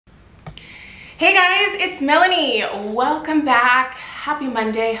Hey guys, it's Melanie. Welcome back. Happy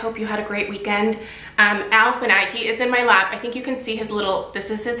Monday. Hope you had a great weekend. Alf and he is in my lap. I think you can see his little, this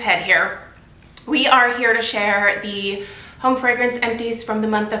is his head here. We are here to share the Home Fragrance Empties from the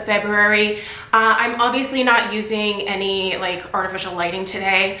month of February. I'm obviously not using any like artificial lighting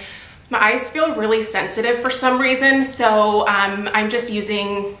today. My eyes feel really sensitive for some reason, so I'm just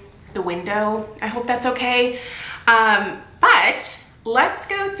using the window. I hope that's okay. But let's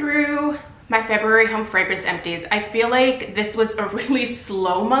go through my February Home Fragrance Empties. I feel like this was a really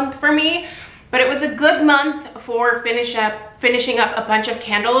slow month for me, but it was a good month for finishing up a bunch of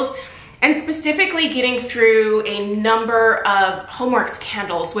candles and specifically getting through a number of Homeworx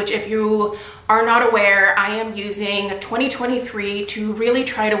candles, which if you are not aware, I am using 2023 to really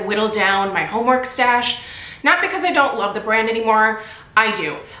try to whittle down my Homeworx stash. Not because I don't love the brand anymore, I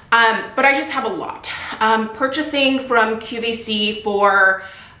do, but I just have a lot. Purchasing from QVC for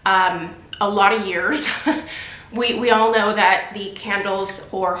a lot of years. We all know that the candles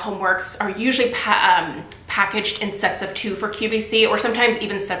for Homeworx are usually packaged in sets of 2 for QVC, or sometimes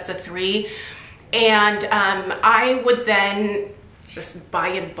even sets of 3. And I would then just buy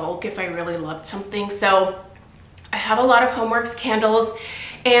in bulk if I really loved something. So I have a lot of Homeworx candles,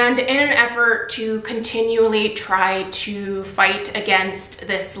 and in an effort to continually try to fight against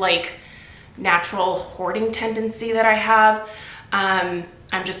this like natural hoarding tendency that I have,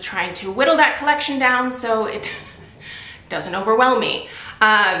 I'm just trying to whittle that collection down so it doesn't overwhelm me.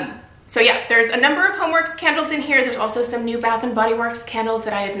 So yeah, there's a number of Homeworx candles in here. There's also some new Bath & Body Works candles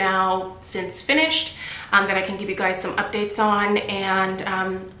that I have now since finished that I can give you guys some updates on,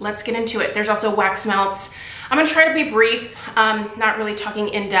 and let's get into it. There's also wax melts. I'm gonna try to be brief, not really talking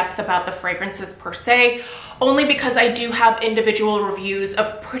in depth about the fragrances per se, only because I do have individual reviews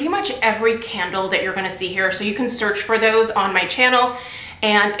of pretty much every candle that you're gonna see here. So you can search for those on my channel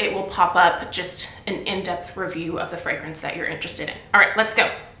and it will pop up just an in-depth review of the fragrance that you're interested in. All right, let's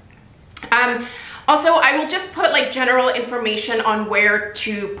go. Also, I will just put like general information on where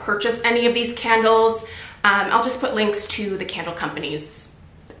to purchase any of these candles. I'll just put links to the candle companies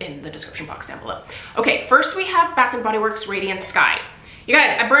in the description box down below. Okay, first we have Bath & Body Works Radiant Sky. You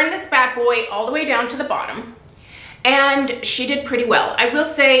guys, I burned this bad boy all the way down to the bottom, and she did pretty well. I will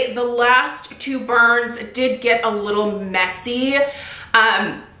say the last 2 burns did get a little messy,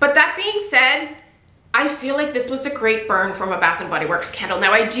 but that being said, I feel like this was a great burn from a Bath & Body Works candle.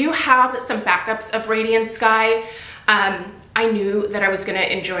 Now I do have some backups of Radiant Sky. I knew that I was gonna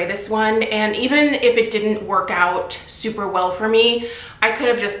enjoy this one, and even if it didn't work out super well for me, I could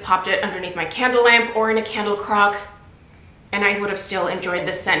have just popped it underneath my candle lamp or in a candle crock, and I would have still enjoyed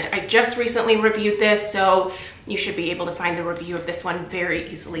this scent. I just recently reviewed this, so you should be able to find the review of this one very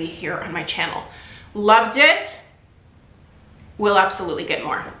easily here on my channel. Loved it. Will absolutely get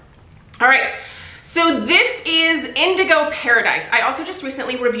more. All right, so this is Indigo Paradise. I also just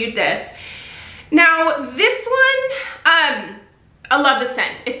recently reviewed this. Now this one, I love the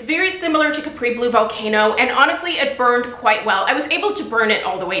scent. It's very similar to Capri Blue Volcano, and honestly it burned quite well. I was able to burn it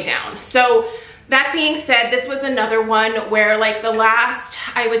all the way down. So that being said, this was another one where like the last,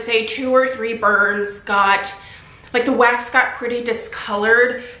 I would say 2 or 3 burns got, like the wax got pretty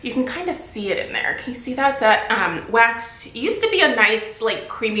discolored. You can kind of see it in there. Can you see that? That wax used to be a nice like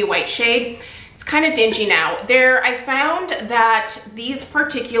creamy white shade. It's kind of dingy now. I found that these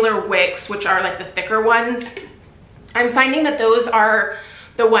particular wicks, which are like the thicker ones, I'm finding that those are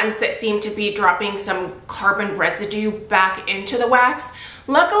the ones that seem to be dropping some carbon residue back into the wax.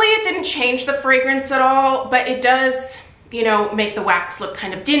 Luckily, it didn't change the fragrance at all, but it does, you know, make the wax look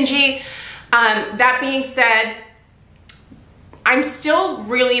kind of dingy. That being said, I'm still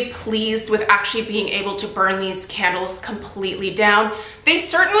really pleased with actually being able to burn these candles completely down. They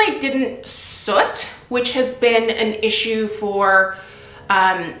certainly didn't soot, which has been an issue for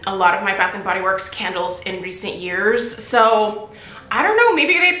a lot of my Bath & Body Works candles in recent years. So I don't know,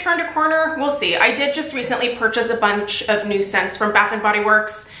 maybe they've turned a corner. We'll see. I did just recently purchase a bunch of new scents from Bath & Body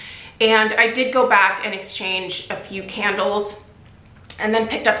Works, and I did go back and exchange a few candles and then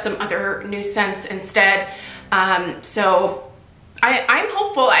picked up some other new scents instead. So I'm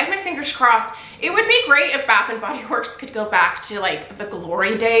hopeful. I have my fingers crossed. It would be great if Bath & Body Works could go back to like the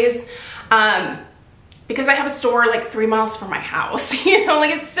glory days, because I have a store like 3 miles from my house. You know,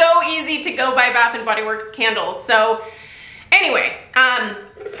 like it's so easy to go buy Bath & Body Works candles. So anyway, I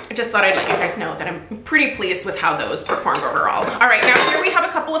just thought I'd let you guys know that I'm pretty pleased with how those performed overall. All right, now here we have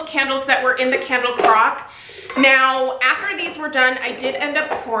a couple of candles that were in the candle crock. Now, after these were done, I did end up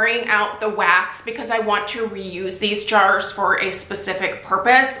pouring out the wax because I want to reuse these jars for a specific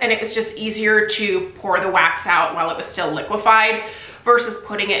purpose, and it was just easier to pour the wax out while it was still liquefied versus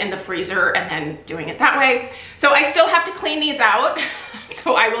putting it in the freezer and then doing it that way. So I still have to clean these out.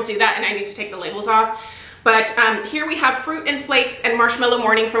 So I will do that, and I need to take the labels off. But here we have Fruit and Flakes and Marshmallow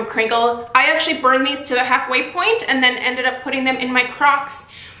Morning from Kringle. I actually burned these to the halfway point and then ended up putting them in my crocks.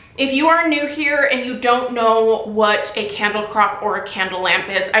 If you are new here and you don't know what a candle crock or a candle lamp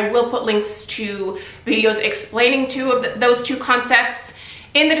is, I will put links to videos explaining those two concepts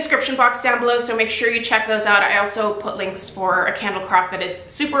in the description box down below, so make sure you check those out. I also put links for a candle crock that is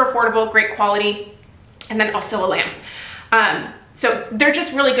super affordable, great quality, and then also a lamp. So they're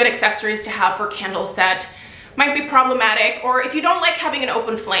just really good accessories to have for candles that might be problematic, or if you don't like having an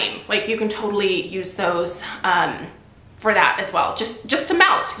open flame, like you can totally use those for that as well, just to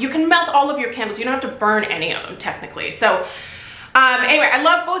melt. You can melt all of your candles. You don't have to burn any of them technically. So anyway, I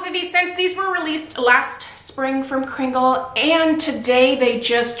love both of these scents. These were released last spring from Kringle, and today they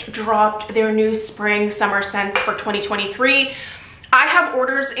just dropped their new spring summer scents for 2023. I have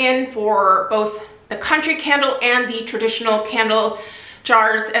orders in for both the country candle and the traditional candle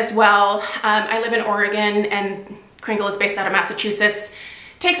jars as well. I live in Oregon and Kringle is based out of Massachusetts.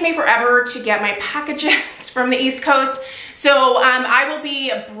 Takes me forever to get my packages from the East Coast. So I will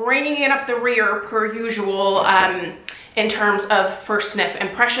be bringing it up the rear per usual in terms of first sniff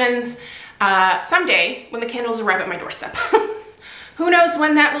impressions someday when the candles arrive at my doorstep. Who knows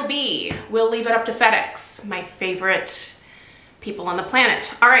when that will be? We'll leave it up to FedEx, my favorite people on the planet.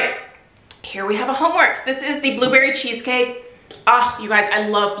 All right, here we have a Homeworx. This is the blueberry cheesecake. Oh, you guys, I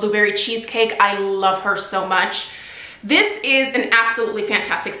love blueberry cheesecake. I love her so much. This is an absolutely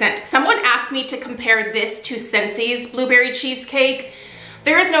fantastic scent. Someone asked me to compare this to Scentsi's blueberry cheesecake.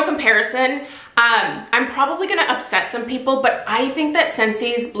 There is no comparison. I'm probably gonna upset some people, but I think that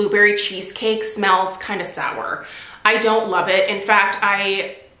Scentsi's blueberry cheesecake smells kind of sour. I don't love it. In fact,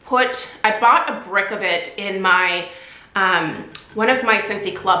 I bought a brick of it in my one of my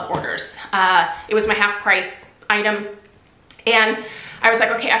Scentsy Club orders. It was my half price item, and I was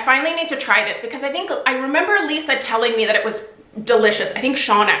like, okay, I finally need to try this because I remember Lisa telling me that it was delicious. I think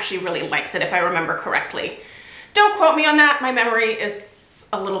Sean actually really likes it, if I remember correctly. Don't quote me on that. My memory is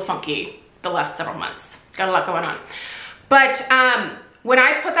a little funky the last several months. Got a lot going on. But when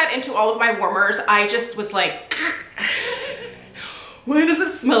I put that into all of my warmers, I just was like, why does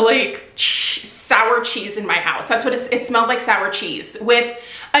it smell like sour cheese in my house? That's what it smelled like, sour cheese with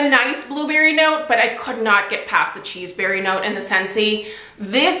a nice blueberry note, but I could not get past the cheeseberry note in the Scentsy.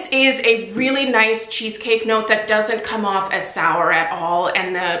 This is a really nice cheesecake note that doesn't come off as sour at all,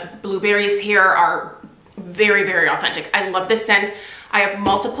 and the blueberries here are very, very authentic. I love this scent. I have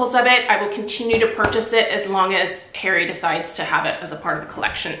multiples of it. I will continue to purchase it as long as Harry decides to have it as a part of the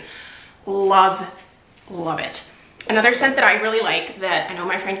collection. Love, love it. Another scent that I really like that I know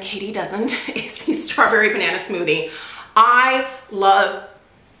my friend Katie doesn't is the Strawberry Banana Smoothie. I love,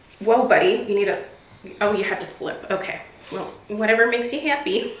 whoa buddy, you need a, oh, you had to flip. Okay, well, whatever makes you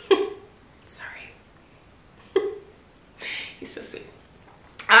happy. Sorry. He's so sweet.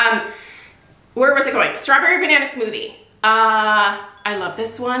 Where was it going? Strawberry Banana Smoothie. I love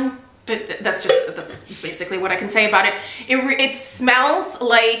this one. That's basically what I can say about it. It smells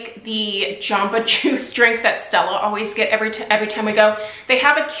like the Jamba Juice drink that Stella always get every time we go. They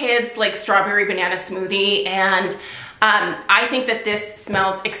have a kids like strawberry banana smoothie, and I think that this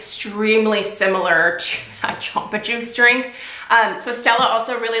smells extremely similar to a Jamba Juice drink. So Stella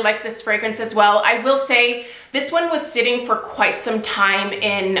also really likes this fragrance as well. I will say this one was sitting for quite some time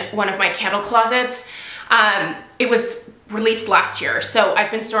in one of my candle closets. It was released last year, so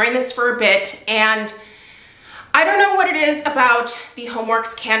I've been storing this for a bit, and I don't know what it is about the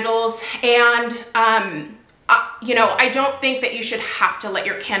Homeworx candles, and you know, I don't think that you should have to let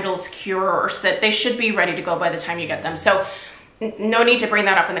your candles cure or sit. They should be ready to go by the time you get them, so no need to bring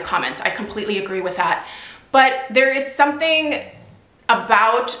that up in the comments. I completely agree with that, but there is something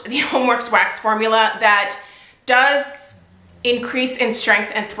about the Homeworx wax formula that does increase in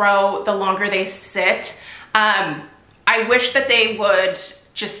strength and throw the longer they sit. I wish that they would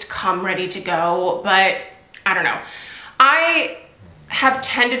just come ready to go, but I don't know. I have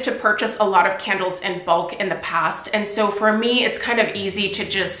tended to purchase a lot of candles in bulk in the past, and so for me, it's kind of easy to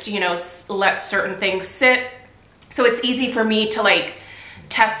just, you know, let certain things sit. So it's easy for me to like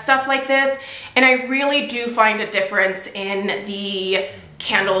test stuff like this, and I really do find a difference in the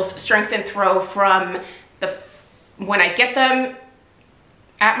candles' strength and throw from when I get them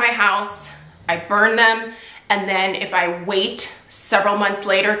at my house, I burn them, and then if I wait several months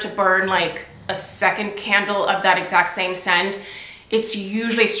later to burn like a second candle of that exact same scent, it's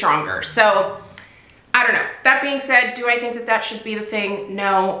usually stronger. So I don't know. That being said, do I think that that should be the thing?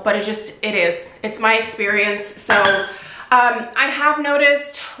 No, but it is. It's my experience. So I have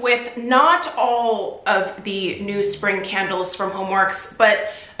noticed with not all of the new spring candles from Homeworx, but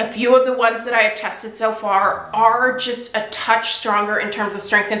a few of the ones that I have tested so far are just a touch stronger in terms of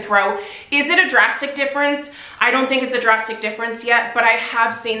strength and throw. Is it a drastic difference? I don't think it's a drastic difference yet, but I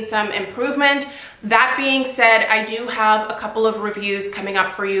have seen some improvement. That being said, I do have a couple of reviews coming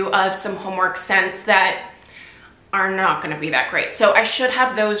up for you of some Homeworx scents that are not going to be that great. So I should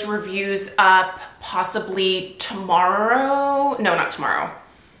have those reviews up possibly tomorrow. No, not tomorrow.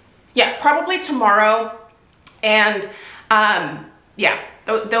 Yeah, probably tomorrow. And yeah,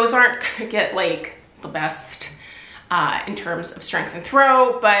 those aren't going to get like the best in terms of strength and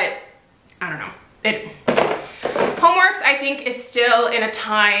throw, but I don't know. Homeworx, I think, is still in a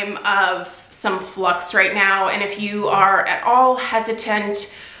time of some flux right now. And if you are at all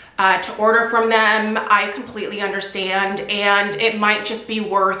hesitant to order from them, I completely understand, and it might just be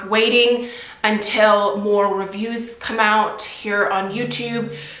worth waiting until more reviews come out here on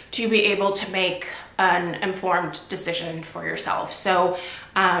YouTube to be able to make an informed decision for yourself. So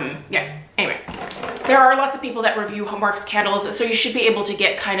yeah, anyway, there are lots of people that review Homeworx candles, so you should be able to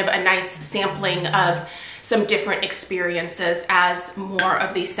get kind of a nice sampling of some different experiences as more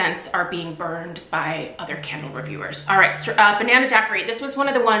of these scents are being burned by other candle reviewers. All right, Banana Daiquiri. This was one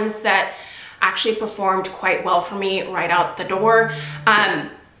of the ones that actually performed quite well for me right out the door.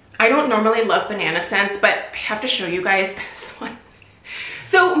 I don't normally love banana scents, but I have to show you guys this one.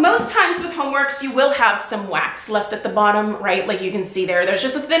 So most times with Homeworx, you will have some wax left at the bottom, right? Like you can see there, there's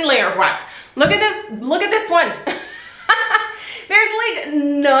just a thin layer of wax. Look at this one. There's like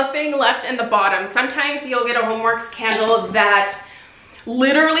nothing left in the bottom. Sometimes you'll get a Homeworx candle that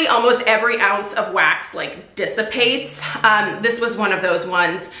literally almost every ounce of wax like dissipates. This was one of those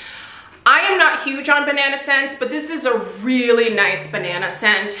ones. I am not huge on banana scents, but this is a really nice banana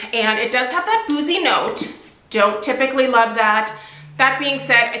scent, and it does have that boozy note. Don't typically love that. That being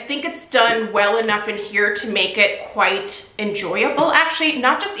said, I think it's done well enough in here to make it quite enjoyable. Actually,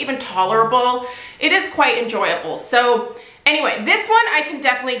 not just even tolerable, it is quite enjoyable. So anyway, this one I can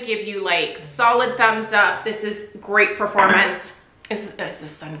definitely give you like solid thumbs up. This is great performance. Is the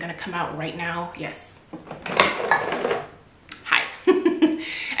sun gonna come out right now? Yes. Hi.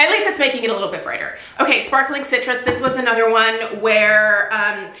 At least it's making it a little bit brighter. Okay, Sparkling Citrus. This was another one where,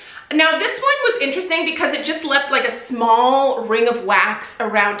 now this one was interesting because it just left like a small ring of wax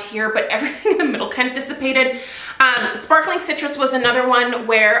around here, but everything in the middle kind of dissipated. Sparkling Citrus was another one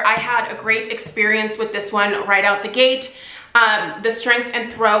where I had a great experience with this one right out the gate. The strength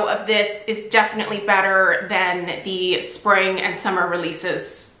and throw of this is definitely better than the spring and summer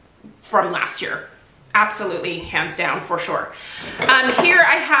releases from last year. Absolutely, hands down, for sure. Here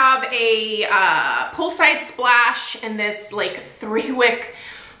I have a poolside splash in this like 3-wick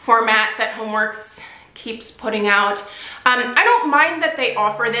format that Homeworx keeps putting out. I don't mind that they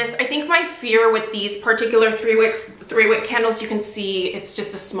offer this. I think my fear with these particular 3-wick candles, you can see it's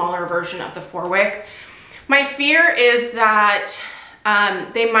just a smaller version of the 4-wick. My fear is that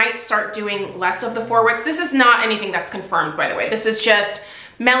they might start doing less of the 4-wicks. This is not anything that's confirmed, by the way. This is just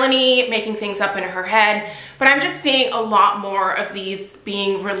Melanie making things up in her head, but I'm just seeing a lot more of these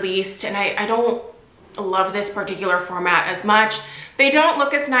being released, and I don't love this particular format as much. They don't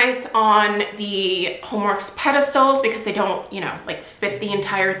look as nice on the Homeworx pedestals because they don't, you know, like fit the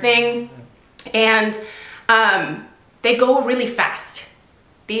entire thing, and they go really fast.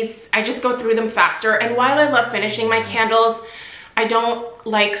 These, I just go through them faster, and while I love finishing my candles, I don't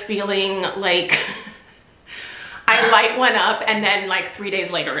like feeling like I light one up and then like 3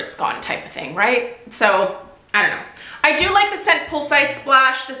 days later it's gone type of thing, right? So I don't know. I do like the scent Poolside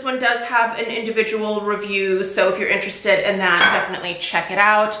Splash. This one does have an individual review, so if you're interested in that, definitely check it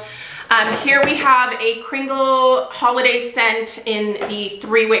out. Here we have a Kringle holiday scent in the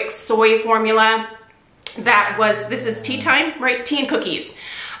 3-wick soy formula. That was, this is tea time, right? Tea and cookies.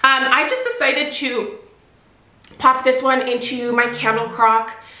 I just decided to pop this one into my candle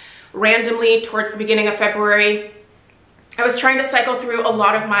crock randomly towards the beginning of February. I was trying to cycle through a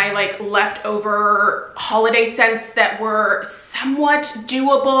lot of my like leftover holiday scents that were somewhat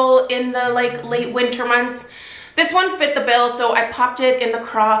doable in the like late winter months. This one fit the bill, so I popped it in the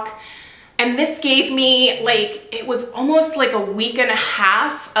crock, and this gave me like, it was almost like a week and a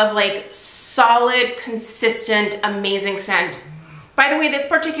half of like solid, consistent, amazing scent. By the way, this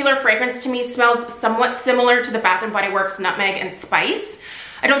particular fragrance to me smells somewhat similar to the Bath & Body Works Nutmeg and Spice.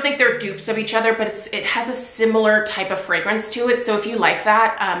 I don't think they're dupes of each other, but it has a similar type of fragrance to it. So if you like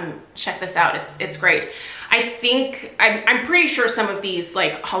that, check this out. It's great. I think, I'm pretty sure some of these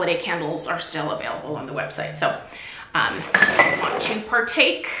like holiday candles are still available on the website. So if you want to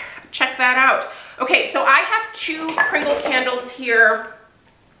partake, check that out. Okay, so I have 2 Kringle candles here.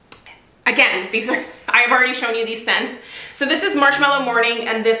 Again, these are, I've already shown you these scents. So this is Marshmallow Morning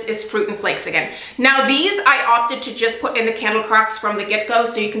and this is Fruit and Flakes again. Now these I opted to just put in the candle crocks from the get-go,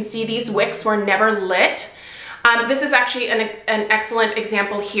 so you can see these wicks were never lit. This is actually an excellent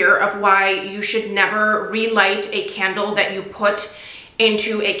example here of why you should never relight a candle that you put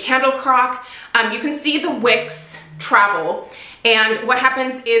into a candle crock. You can see the wicks travel, and what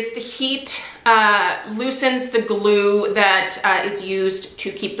happens is the heat loosens the glue that is used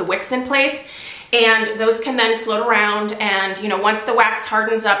to keep the wicks in place, and those can then float around, and you know, once the wax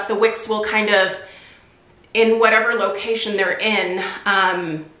hardens up, the wicks will kind of, in whatever location they're in,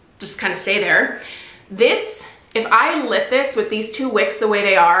 just kind of stay there. This, if I lit this with these 2 wicks the way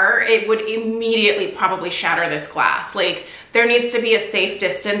they are, it would immediately probably shatter this glass. Like, there needs to be a safe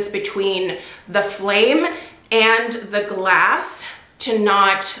distance between the flame and the glass to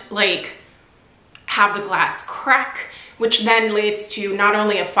not like have the glass crack, which then leads to not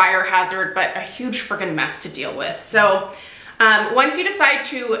only a fire hazard, but a huge friggin' mess to deal with. So once you decide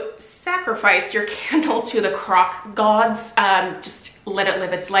to sacrifice your candle to the crock gods, just let it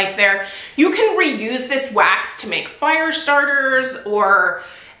live its life there. You can reuse this wax to make fire starters or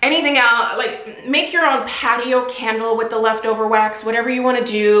anything else, like make your own patio candle with the leftover wax, whatever you want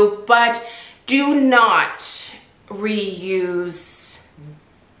to do, but do not reuse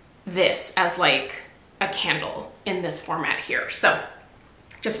this as like a candle in this format here. So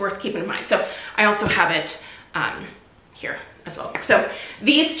just worth keeping in mind. So I also have it here as well. So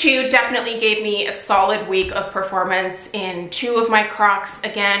these 2 definitely gave me a solid week of performance in 2 of my crocks.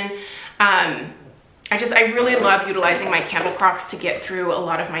 Again, I really love utilizing my candle crocks to get through a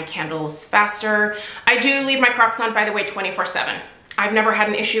lot of my candles faster. I do leave my crocks on, by the way, 24/7. I've never had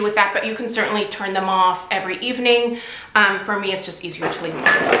an issue with that, but you can certainly turn them off every evening. For me, it's just easier to leave them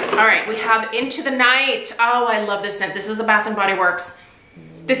on. All right, we have Into the Night. Oh, I love this scent. This is a Bath & Body Works.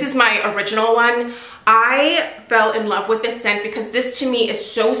 This is my original one. I fell in love with this scent because this to me is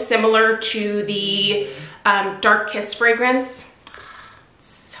so similar to the Dark Kiss fragrance.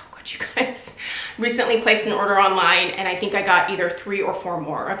 So good, you guys. Recently placed an order online and I think I got either 3 or 4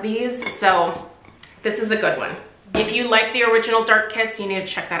 more of these. So this is a good one. If you like the original Dark Kiss, you need to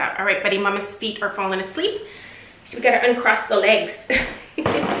check that out. All right, Betty Mama's feet are falling asleep, so we gotta uncross the legs.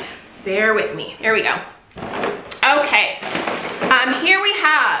 Bear with me. There we go. Okay, here we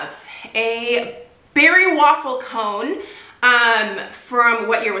have a berry waffle cone from,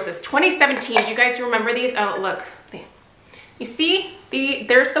 what year was this? 2017. Do you guys remember these? Oh, look. You see?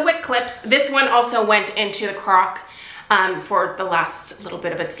 There's the wick clips. This one also went into the crock for the last little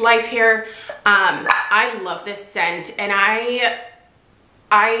bit of its life here. I love this scent, and I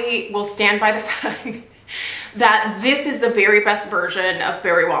will stand by the fact that this is the very best version of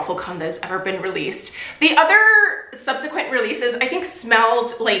berry waffle cone that has ever been released. The other subsequent releases I think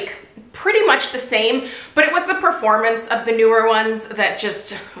smelled like pretty much the same, but it was the performance of the newer ones that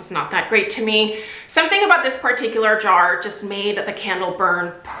just was not that great to me. Something about this particular jar just made the candle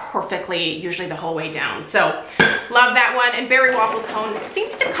burn perfectly, usually the whole way down. So love that one. And berry waffle cone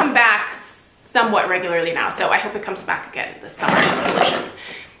seems to come back somewhat regularly now, so I hope it comes back again this summer. It's delicious.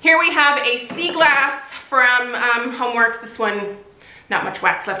 Here we have a sea glass from Homeworx. This one, not much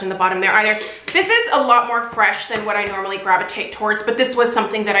wax left in the bottom there either. This is a lot more fresh than what I normally gravitate towards, but this was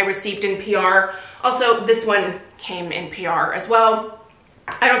something that I received in PR. Also, this one came in PR as well.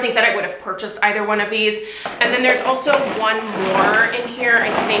 I don't think that I would have purchased either one of these. And then there's also one more in here,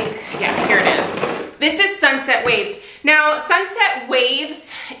 I think. Yeah, here it is. This is Sunset Waves. Now, Sunset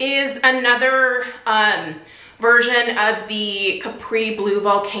Waves is another version of the Capri Blue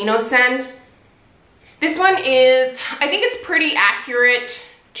Volcano scent. This one is, I think it's pretty accurate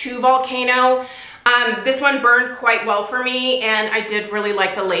to Volcano. This one burned quite well for me, and I did really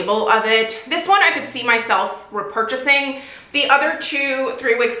like the label of it. This one I could see myself repurchasing. The other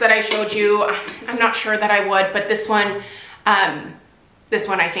 2-3 wicks that I showed you, I'm not sure that I would, but this one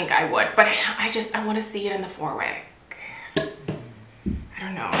I think I would. But I want to see it in the 4-wick. I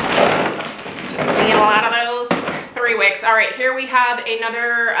don't know. Just seeing a lot of those 3 wicks. All right, here we have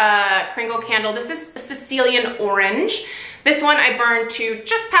another Kringle candle. This is Sicilian Orange. This one I burned to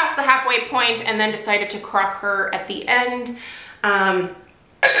just past the halfway point and then decided to crock her at the end.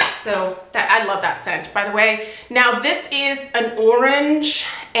 So I love that scent, by the way. Now this is an orange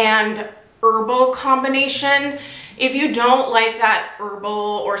and herbal combination. If you don't like that herbal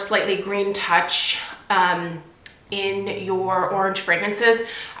or slightly green touch in your orange fragrances,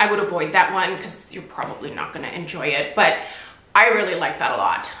 I would avoid that one because you're probably not going to enjoy it. But I really like that a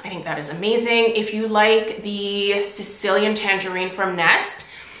lot. I think that is amazing. If you like the Sicilian Tangerine from Nest,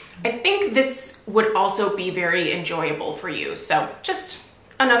 I think this would also be very enjoyable for you. So just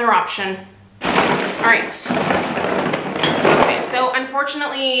another option. All right. Okay, so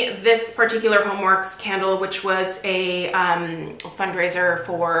unfortunately, this particular Homeworx candle, which was a fundraiser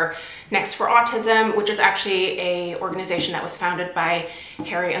for Next for Autism, which is actually a organization that was founded by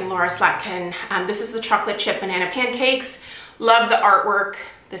Harry and Laura Slatkin. This is the chocolate chip banana pancakes. Love the artwork.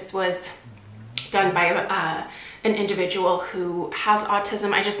 This was done by an individual who has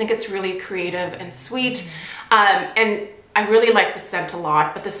autism. I just think it's really creative and sweet. And I really like the scent a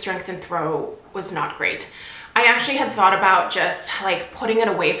lot, but the strength and throw was not great. I actually had thought about just like putting it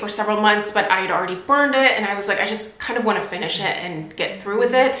away for several months, but I had already burned it and I was like, I just kind of want to finish it and get through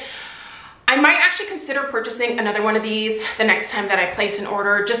with it. I might actually consider purchasing another one of these the next time that I place an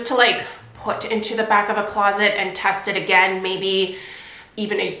order, just to like put into the back of a closet and test it again, maybe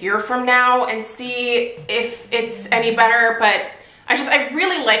even a year from now, and see if it's any better. But I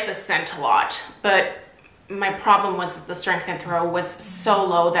really like the scent a lot, but my problem was that the strength and throw was so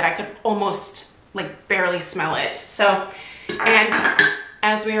low that I could almost like barely smell it. So, and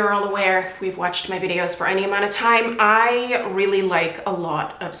as we are all aware, if we've watched my videos for any amount of time, I really like a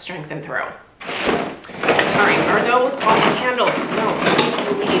lot of strength and throw. All right, are those all the candles?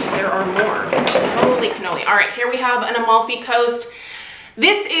 No, please, there are more. Holy cannoli. All right, here we have an Amalfi Coast.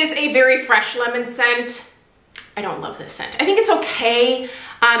 This is a very fresh lemon scent. I don't love this scent. I think it's okay.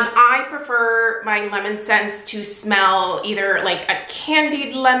 I prefer my lemon scents to smell either like a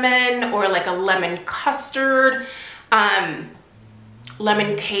candied lemon or like a lemon custard,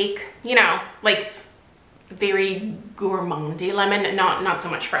 lemon cake, you know, like very gourmandy lemon, not so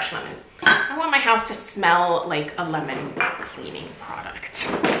much fresh lemon. I want my house to smell like a lemon cleaning product.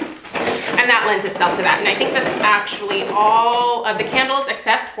 And that lends itself to that. And I think that's actually all of the candles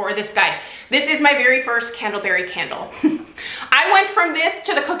except for this guy. This is my very first Candleberry candle. I went from this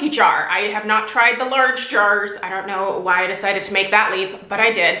to the cookie jar. I have not tried the large jars. I don't know why I decided to make that leap, but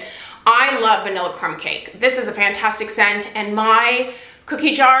I did. I love vanilla crumb cake. This is a fantastic scent, and my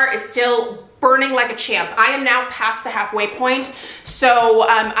cookie jar is still burning like a champ. I am now past the halfway point, so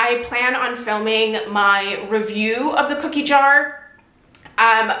I plan on filming my review of the cookie jar.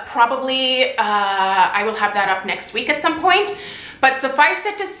 Probably I will have that up next week at some point, but suffice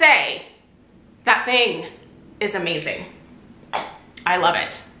it to say, that thing is amazing. I love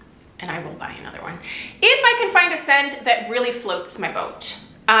it, and I will buy another one if I can find a scent that really floats my boat.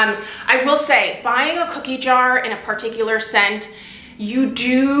 I will say, buying a cookie jar in a particular scent, you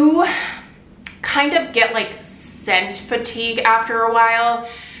do kind of get like scent fatigue after a while.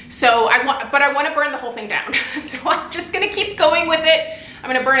 So I want to burn the whole thing down. So I'm just gonna keep going with it.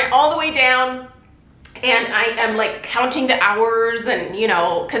 I'm gonna burn it all the way down, and I am like counting the hours, and you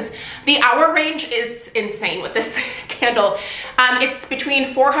know, because the hour range is insane with this candle. It's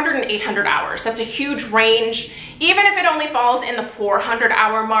between 400 and 800 hours. That's a huge range. Even if it only falls in the 400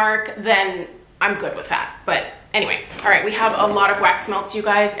 hour mark, then I'm good with that. But anyway, all right, we have a lot of wax melts, you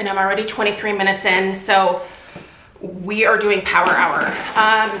guys, and I'm already 23 minutes in, so we are doing power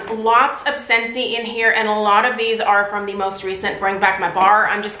hour. Lots of Scentsy in here, and a lot of these are from the most recent Bring Back My Bar.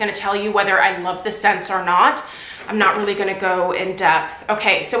 I'm just gonna tell you whether I love the scents or not. I'm not really gonna go in depth.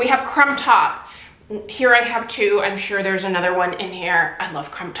 Okay, so we have Crumb Top. Here I have two. I'm sure there's another one in here. I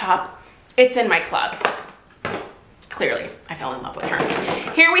love Crumb Top. It's in my club. Clearly, I fell in love with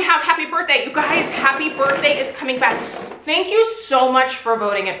her. Here we have Happy Birthday. You guys, Happy Birthday is coming back. Thank you so much for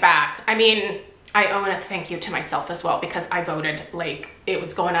voting it back. I mean, I owe a thank you to myself as well, because I voted like it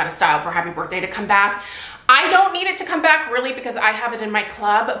was going out of style for Happy Birthday to come back. I don't need it to come back really, because I have it in my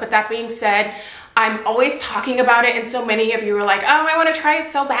club. But that being said, I'm always talking about it, and so many of you are like, oh, I want to try it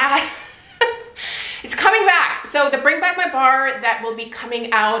so bad. It's coming back. So the Bring Back My Bar that will be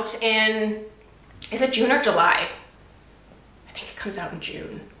coming out in, is it June or July? I think it comes out in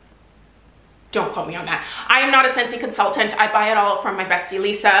June. Don't quote me on that. I am not a Scentsy consultant. I buy it all from my bestie,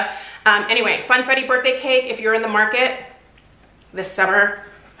 Lisa. Anyway, Funfetti Birthday Cake, if you're in the market this summer,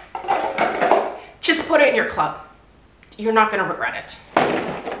 just put it in your club. You're not gonna regret it.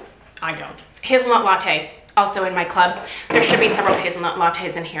 I don't. Hazelnut Latte, also in my club. There should be several hazelnut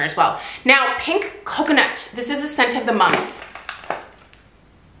lattes in here as well. Now, Pink Coconut. This is a scent of the month.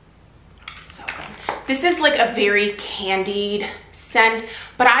 So good. This is like a very candied scent,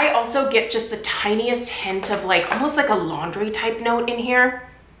 but I also get just the tiniest hint of like, almost like a laundry type note in here.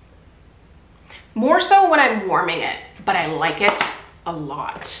 More so when I'm warming it, but I like it a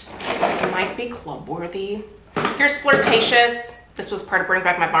lot. It might be club worthy. Here's Flirtatious. This was part of Bring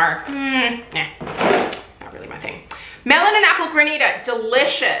Back My Bar. Nah, not really my thing. Melon and Apple Granita,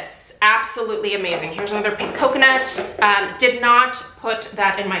 delicious. absolutely amazing. Here's another pink coconut. Did not put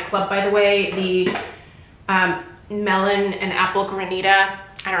that in my club, by the way. The melon and apple granita.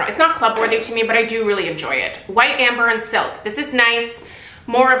 I don't know, it's not club worthy to me, but I do really enjoy it. White amber and silk. This is nice,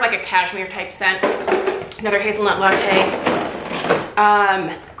 more of like a cashmere type scent. Another hazelnut latte.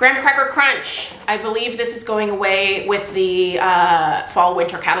 Graham Cracker Crunch. I believe this is going away with the fall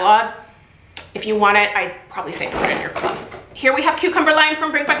winter catalog. If you want it, I'd probably say put it in your club. Here we have Cucumber Lime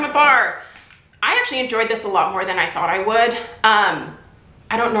from Bring Back My Bar. I actually enjoyed this a lot more than I thought I would.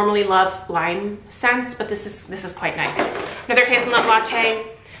 I don't normally love lime scents, but this is quite nice. Another hazelnut latte,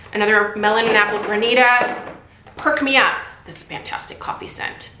 another melon and apple granita. Perk Me Up. This is a fantastic coffee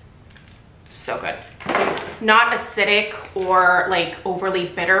scent. So good. Not acidic or like overly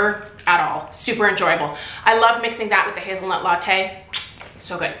bitter at all. Super enjoyable. I love mixing that with the hazelnut latte.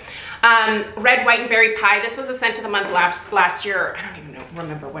 So good. Red, White, and Berry Pie. This was a scent of the month last year. I don't even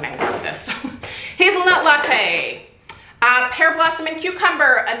remember when I wore this. Hazelnut latte. Pear Blossom and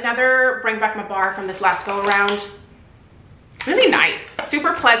Cucumber. Another Bring Back My Bar from this last go around. Really nice.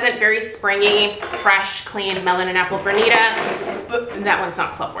 Super pleasant, very springy, fresh, clean melon and apple granita. But that one's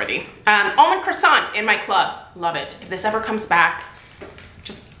not club worthy. Almond Croissant in my club. Love it. If this ever comes back,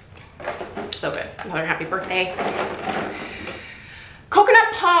 just so good. Another happy birthday.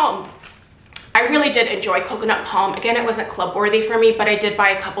 Coconut Palm. I really did enjoy Coconut Palm. Again, it wasn't club worthy for me, but I did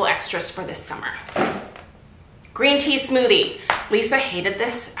buy a couple extras for this summer. Green tea smoothie. Lisa hated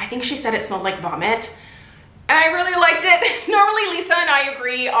this. I think she said it smelled like vomit. And I really liked it. Normally Lisa and I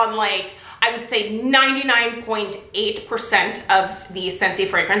agree on like, I would say 99.8% of the Scentsy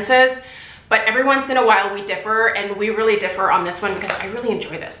fragrances, but every once in a while we differ, and we really differ on this one because I really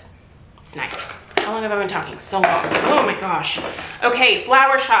enjoy this. It's nice. How long have I been talking? So long. Oh my gosh. Okay,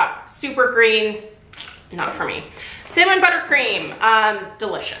 Flower Shop, super green, not for me. Cinnamon buttercream,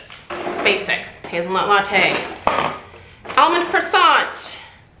 delicious. Basic, hazelnut latte. Almond croissant,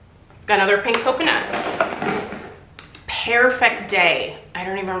 got another pink coconut. Perfect Day. I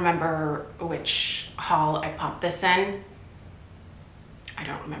don't even remember which haul I popped this in. I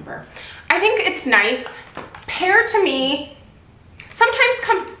don't remember. I think it's nice. Pear to me sometimes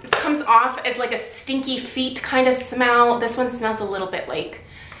comes off as like a stinky feet kind of smell. This one smells a little bit like,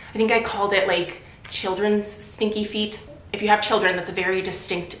 I think I called it like children's stinky feet. If you have children, that's a very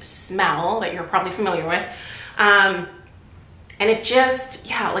distinct smell that you're probably familiar with. And it just,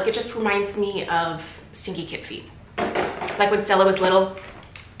 yeah, like it just reminds me of stinky kid feet. Like when Stella was little.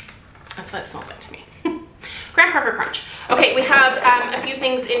 That's what it smells like to me. Graham Cracker Crunch. Okay, we have a few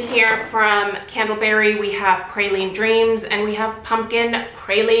things in here from Candleberry. We have Praline Dreams, and we have Pumpkin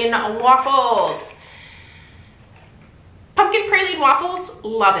Praline Waffles. Pumpkin Praline Waffles,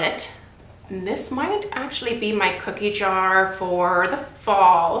 love it. And this might actually be my cookie jar for the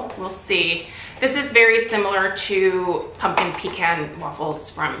fall. We'll see. This is very similar to Pumpkin Pecan Waffles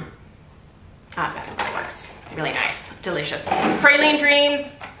from Bath & Body Works. Really nice, delicious. Praline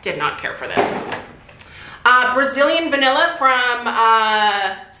Dreams, did not care for this. Brazilian Vanilla from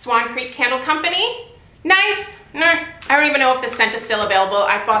Swan Creek Candle Company. Nice. I don't even know if this scent is still available.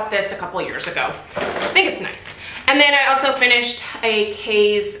 I bought this a couple years ago. I think it's nice. And then I also finished a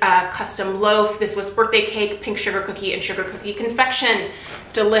Kay's custom loaf. This was birthday cake, pink sugar cookie, and sugar cookie confection.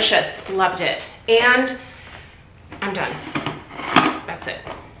 Delicious, loved it. And I'm done. That's it.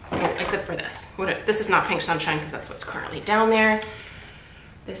 Oh, except for this. This is not Pink Sunshine because that's what's currently down there.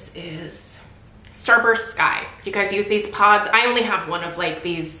 This is Starburst Sky. Do you guys use these pods? I only have one of like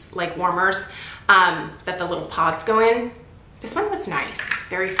these like warmers that the little pods go in. This one was nice.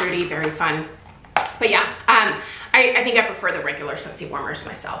 Very fruity, very fun. But yeah, I think I prefer the regular Scentsy warmers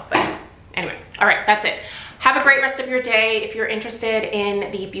myself. But anyway, all right, that's it. Have a great rest of your day. If you're interested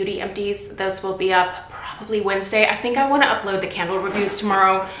in the beauty empties, those will be up probably Wednesday. I think I want to upload the candle reviews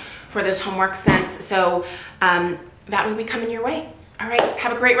tomorrow for those Homeworx scents. So that will be coming your way. All right,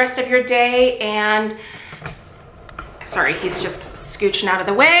 have a great rest of your day. And sorry, he's just scooching out of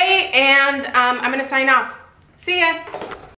the way. And I'm going to sign off. See ya.